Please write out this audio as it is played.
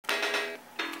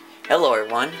Hello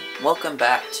everyone, welcome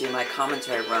back to my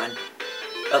commentary run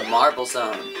of Marble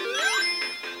Zone.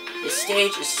 This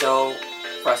stage is so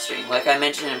frustrating, like I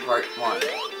mentioned in part 1.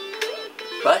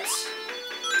 But,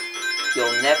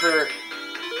 you'll never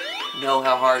know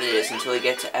how hard it is until you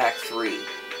get to Act 3.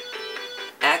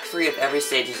 Act 3 of every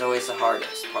stage is always the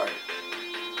hardest part.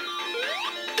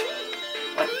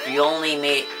 Like, if you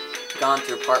only gone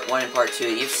through part 1 and part 2,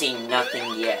 you've seen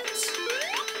nothing yet.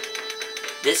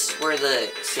 This is where the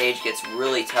stage gets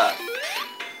really tough.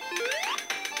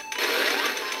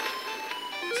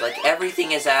 It's like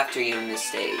everything is after you in this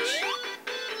stage.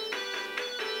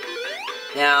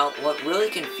 Now, what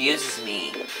really confuses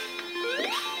me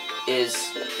is,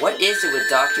 what is it with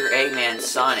Dr. Eggman and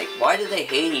Sonic? Why do they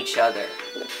hate each other?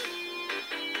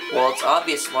 Well, it's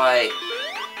obvious why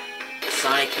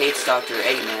Sonic hates Dr.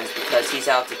 Eggman is because he's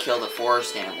out to kill the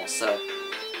forest animals, so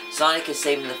Sonic is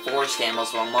saving the forest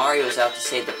animals while Mario is out to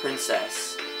save the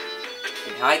princess.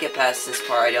 And how I get past this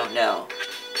part, I don't know.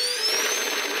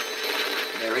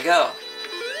 There we go.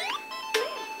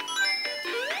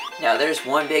 Now, there's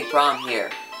one big problem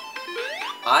here.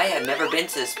 I have never been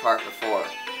to this part before.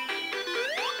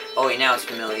 Oh wait, now it's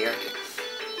familiar.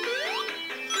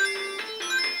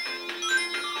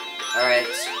 Alright.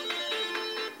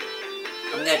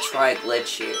 I'm gonna try a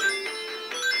glitch here.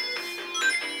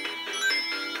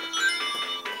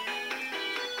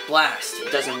 Blast!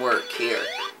 It doesn't work here.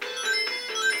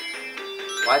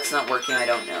 Why it's not working, I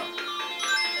don't know.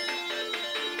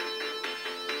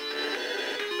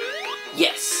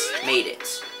 Yes! Made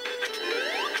it.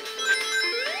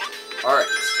 Alright.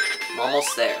 I'm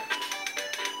almost there.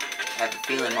 I have a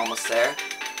feeling I'm almost there.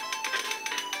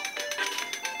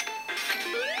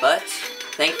 But,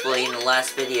 thankfully, in the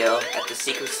last video, at the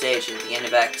secret stage at the end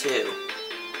of Act 2,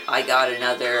 I got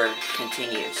another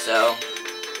continue, so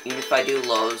even if I do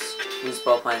lose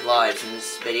both my lives in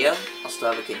this video, I'll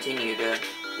still have a continue to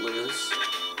lose.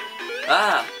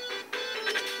 Ah!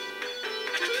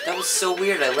 That was so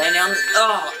weird. I landed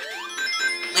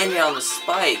on the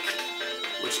spike,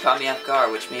 which caught me off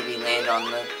guard, which made me land on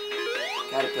the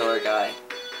caterpillar guy.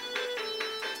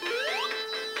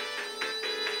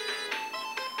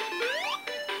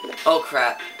 Oh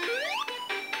crap.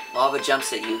 Lava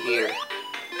jumps at you here.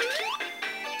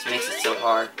 This makes it so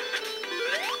hard.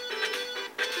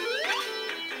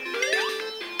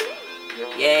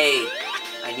 Yay!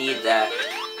 I need that.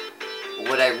 But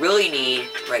what I really need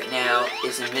right now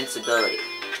is invincibility.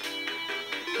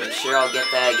 I'm sure I'll get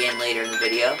that again later in the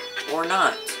video, or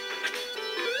not.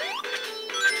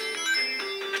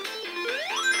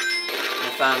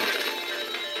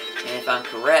 And if I'm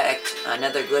correct,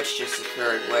 another glitch just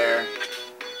occurred where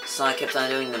Sonic kept on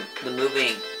doing the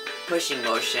moving, pushing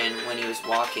motion when he was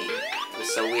walking. It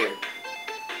was so weird.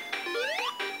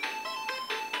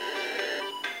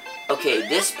 Okay,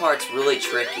 this part's really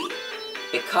tricky.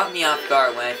 It caught me off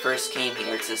guard when I first came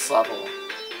here to this level.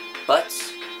 But,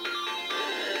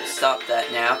 I'll stop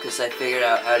that now because I figured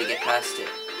out how to get past it.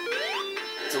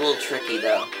 It's a little tricky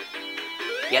though.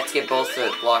 You have to get both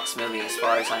the blocks moving as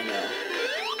far as I know.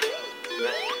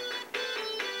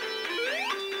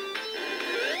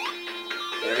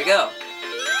 There we go.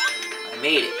 I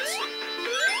made it.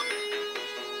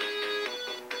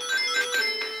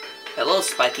 Hello,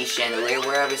 Spiky Chandelier,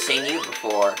 where have I seen you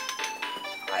before?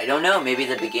 I don't know, maybe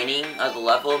the beginning of the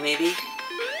level, maybe?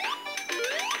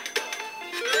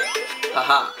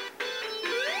 Haha.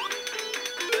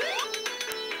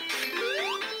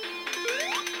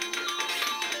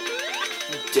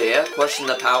 Dare question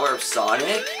the power of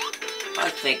Sonic? I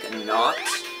think not.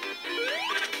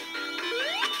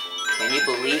 Can you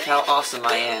believe how awesome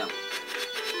I am?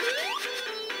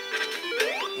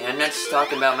 And I'm not just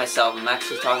talking about myself, I'm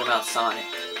actually talking about Sonic.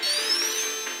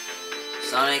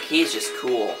 Sonic, he's just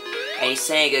cool. And he's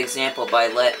setting a good example by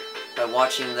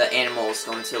watching the animals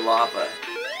go into lava.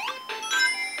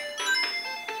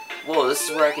 Whoa, this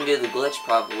is where I can do the glitch,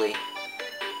 probably.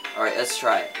 Alright, let's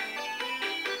try it.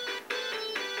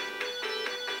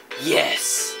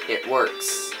 Yes! It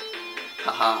works.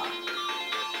 Haha.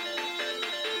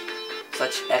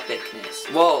 Such epicness.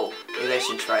 Whoa! Maybe I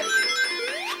should try it here.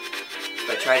 If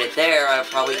I tried it there, I'd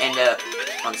probably end up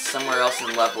on somewhere else in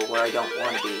the level where I don't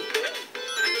want to be.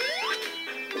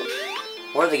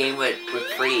 Or the game would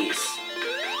freeze.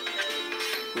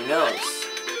 Who knows?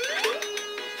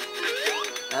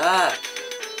 Ah!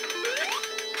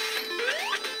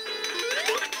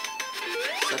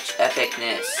 Such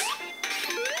epicness.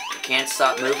 I can't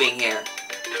stop moving here.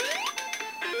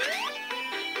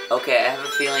 Okay, I have a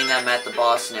feeling I'm at the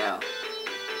boss now.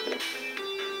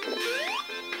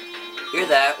 Either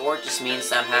that, or it just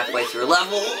means I'm halfway through a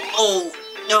level. Oh,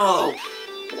 no!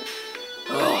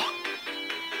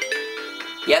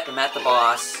 Yep, I'm at the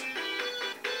boss.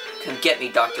 Come get me,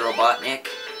 Dr. Robotnik.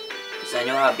 Because I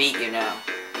know how to beat you now.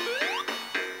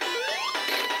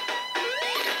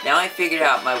 Now I figured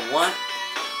out my one...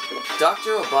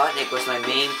 Dr. Robotnik was my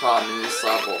main problem in this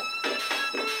level.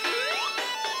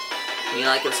 I mean,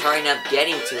 like, it was hard enough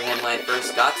getting to him when I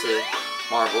first got to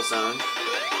Marble Zone.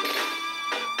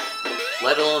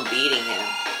 Let alone beating him,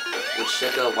 which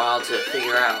took a while to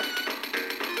figure out.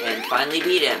 And finally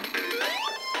beat him.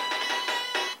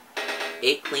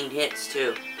 8 clean hits,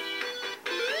 too.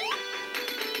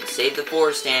 And save the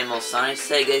forest animals. Sonic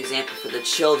set a good example for the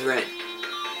children.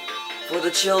 For the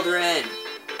children!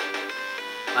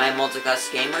 I am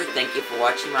Multiclass Gamer. Thank you for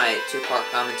watching my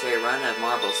 2-part commentary run of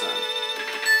Marble Zone.